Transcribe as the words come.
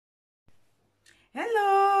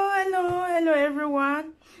Hello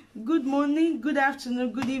everyone. Good morning, good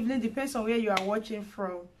afternoon, good evening, depends on where you are watching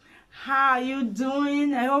from. How are you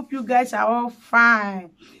doing? I hope you guys are all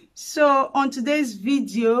fine. So on today's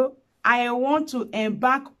video, I want to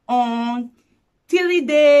embark on 3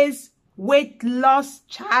 days weight loss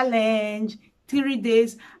challenge. 3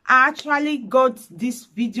 days. I actually got this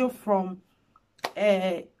video from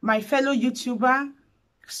my fellow YouTuber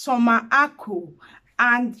Summer Aku,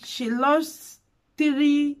 and she lost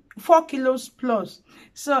 4 kilos plus.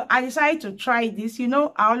 So I decided to try this. You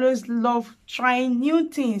know, I always love trying new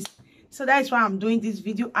things, so that's why I'm doing this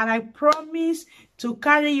video, and I promise to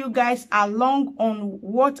carry you guys along on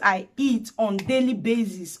what I eat on daily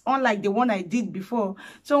basis, unlike the one I did before.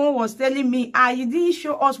 Someone was telling me, you didn't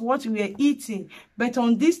show us what we were eating, but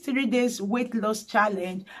on this 3 days weight loss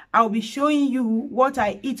challenge, I'll be showing you what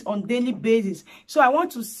I eat on daily basis. So I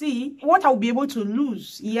want to see what I'll be able to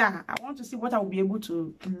lose. Yeah, I want to see what I'll be able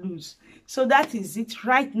to lose. So that is it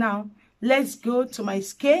right now. Let's go to my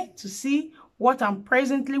scale to see what I'm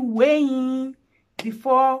presently weighing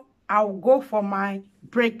before I'll go for my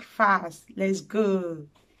breakfast. Let's go.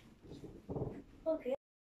 Okay.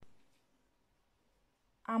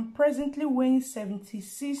 I'm presently weighing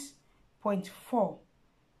 76.4.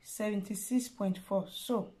 76.4.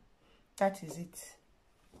 So that is it.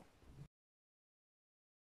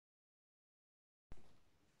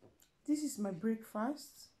 This is my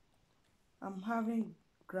breakfast. I'm having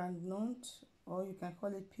groundnut, or you can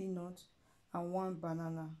call it peanut, and 1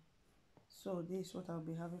 banana. So this is what I'll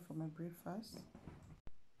be having for my breakfast.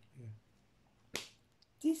 Yeah.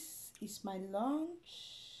 This is my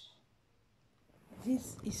lunch.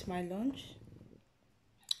 This is my lunch.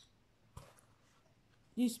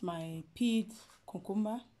 This is my peeled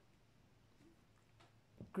cucumber,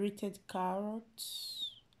 grated carrots.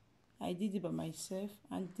 I did it by myself.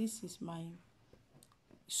 And this is my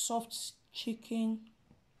soft chicken.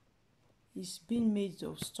 It's been made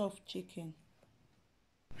of stuffed chicken.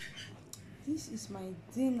 This is my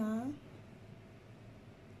dinner.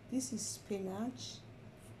 This is spinach,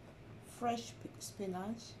 fresh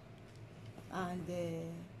spinach, and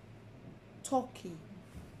turkey.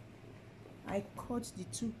 I cut the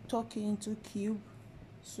turkey into cubes.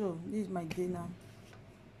 So this is my dinner.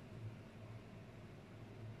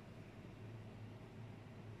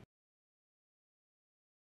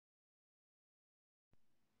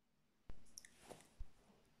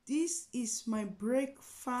 This is my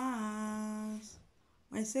breakfast.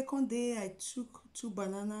 My second day, I took 2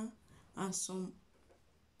 bananas and some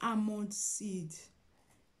almond seed.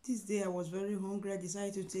 This day I was very hungry. I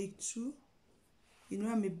decided to take 2. You know,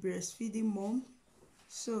 I'm a breastfeeding mom,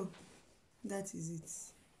 so that is it.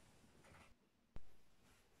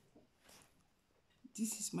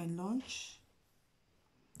 This is my lunch.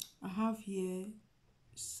 I have here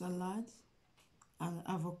salad and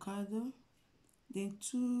avocado, then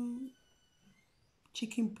 2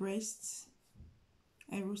 chicken breasts.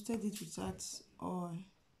 I roasted it without oil.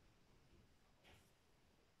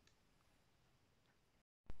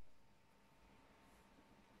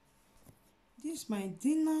 This is my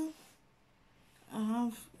dinner. I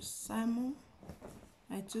have salmon.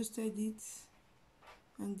 I toasted it.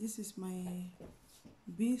 And this is my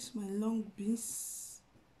beans, my long beans,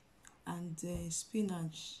 and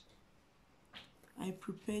spinach. I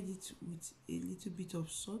prepared it with a little bit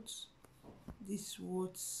of salt. This is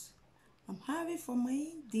what I'm having for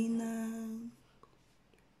my dinner.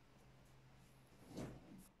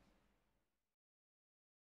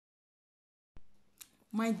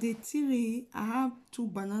 My day 3, I have 2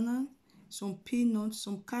 bananas, some peanuts,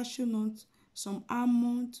 some cashew nuts, some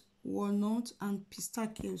almond, walnut, and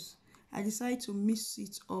pistachios. I decided to mix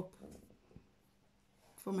it up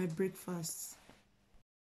for my breakfast.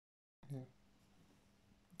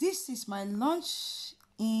 This is my lunch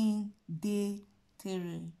in day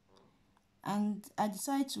 3, and I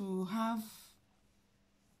decided to have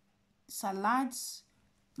salads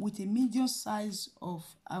with a medium size of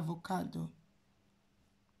avocado.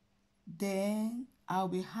 Then I'll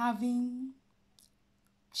be having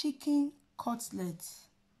chicken cutlets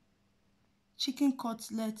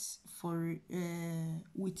for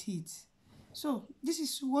with it. So this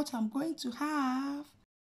is what I'm going to have.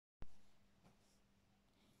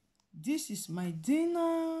 This is my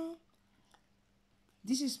dinner.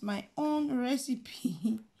 This is my own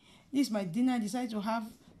recipe. This is my dinner. I decided to have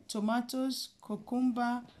tomatoes,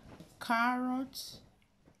 cucumber, carrots,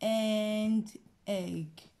 and egg.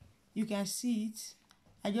 You can see it.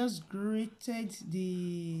 I just grated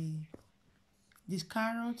this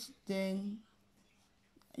carrot, then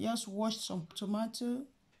I just washed some tomato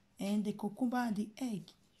and the cucumber and the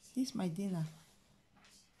egg. This is my dinner.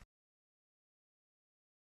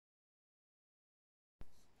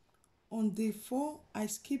 On day 4, I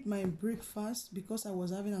skipped my breakfast because I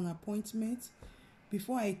was having an appointment.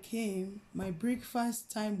 Before I came, my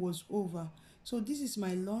breakfast time was over. So this is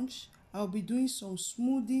my lunch. I'll be doing some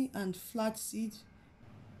smoothie and flaxseed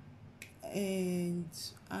and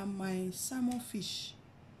my salmon fish.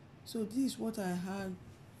 So this is what I had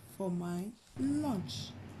for my lunch.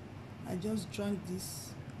 I just drank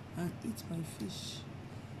this and eat my fish.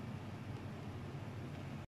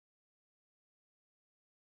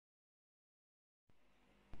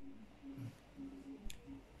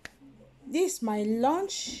 This is my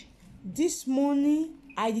lunch. This morning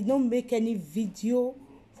I did not make any video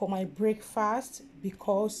for my breakfast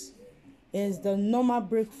because it's the normal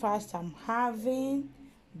breakfast I'm having,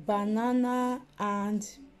 banana and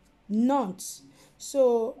nuts.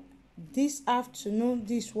 So this afternoon,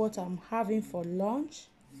 this is what I'm having for lunch.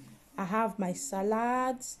 I have my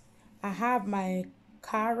salads, I have my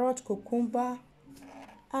carrot, cucumber,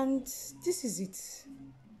 and this is it.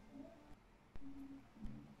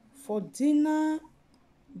 For dinner,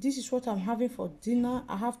 this is what I'm having for dinner.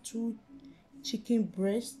 I have 2 chicken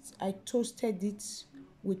breasts. I toasted it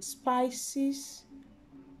with spices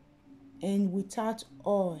and without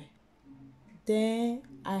oil. Then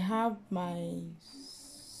I have my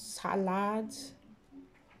salad,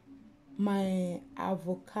 my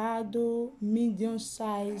avocado, medium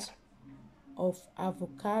size of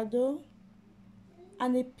avocado,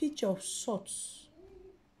 and a pinch of salt.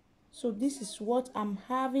 So this is what I'm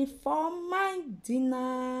having for my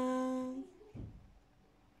dinner.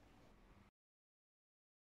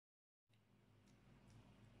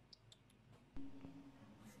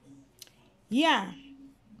 Yeah,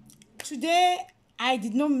 today I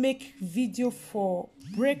did not make video for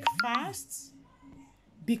breakfast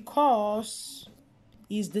because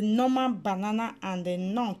it's the normal banana and the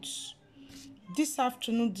nuts. This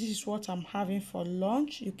afternoon, this is what I'm having for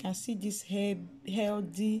lunch. You can see this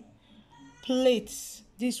healthy plates.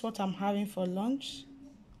 This is what I'm having for lunch.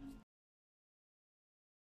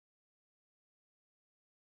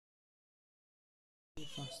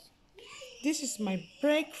 This is my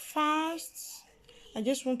breakfast. I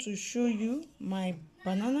just want to show you my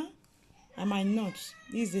banana and my nuts.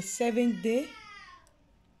 This is the 7th day,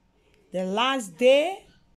 the last day.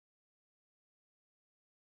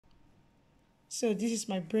 So this is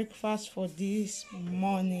my breakfast for this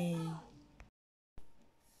morning.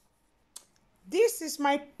 This is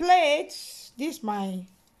my plate. This is my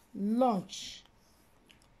lunch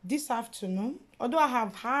this afternoon. Although I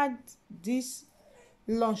have had this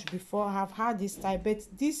lunch before, I have had this type, but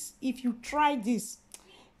this, if you try this,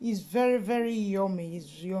 is very, very yummy.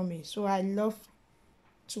 It's yummy. So I love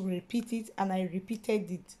to repeat it, and I repeated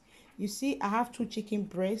it. You see, I have 2 chicken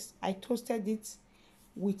breasts. I toasted it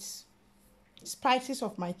with spices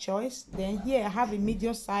of my choice. Then here I have a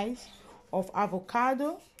medium size of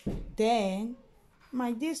avocado. Then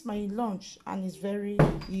this is my lunch, and it's very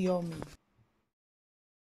yummy.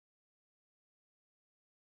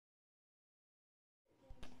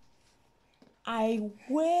 I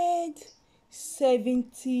weighed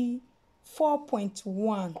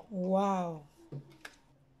 74.1. Wow.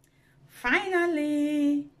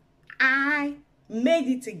 Finally, I made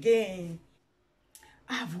it again.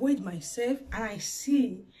 I've weighed myself and I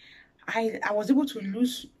see I was able to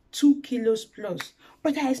lose 2 kilos plus,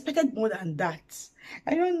 but I expected more than that.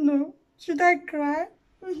 I don't know. Should I cry?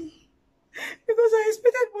 Because I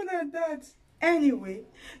expected more than that. Anyway,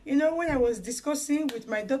 you know, when I was discussing with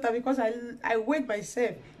my daughter, because I weighed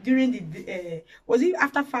myself during the was it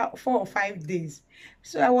after 4 or 5 days.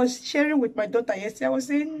 So I was sharing with my daughter yesterday. I was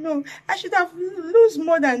saying, no, I should have lose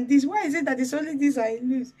more than this. Why is it that it's only this I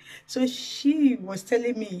lose? So she was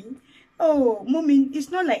telling me, oh, mommy,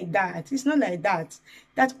 it's not like that. It's not like that.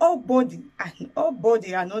 That all body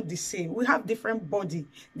are not the same. We have different body.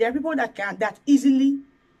 There are people that easily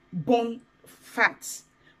burn fat.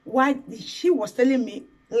 Why she was telling me,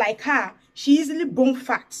 like her, she easily burn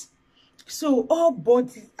fat. So all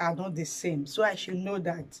bodies are not the same. So I should know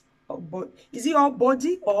that. But is it all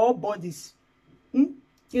body or all bodies? You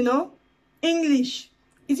know, English.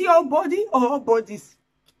 Is it all body or all bodies?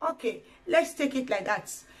 Okay, let's take it like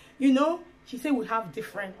that. You know, she said we have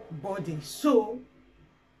different bodies. So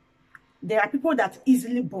there are people that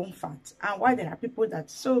easily burn fat, and why there are people that.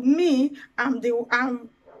 So me, I'm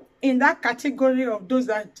in that category of those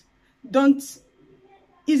that don't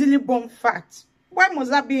easily burn fat. Why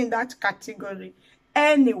must I be in that category?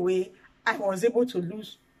 Anyway, I was able to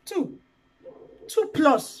lose 2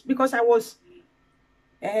 plus, because I was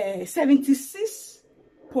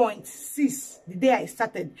 76.6 the day I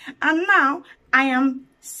started, and now I am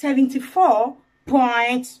 74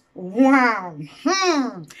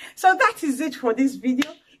 So that is it for this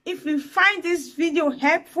video. If you find this video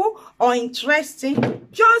helpful or interesting,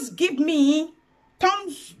 just give me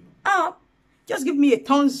thumbs up. Just give me a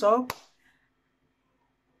thumbs up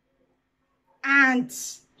and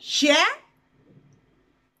share.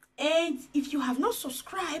 And if you have not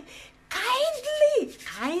subscribed,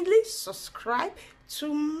 kindly subscribe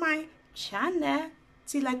to my channel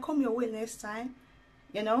till I come your way next time,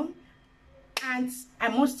 you know. And I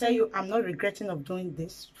must tell you, I'm not regretting of doing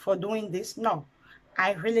this. No,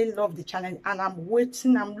 I really love the challenge, and I'm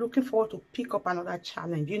looking forward to pick up another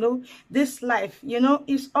challenge. You know, this life, you know,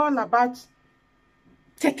 is all about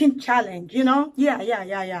taking challenge, you know.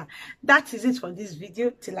 Yeah. That is it for this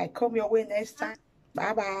video till I come your way next time.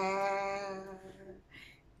 Bye bye.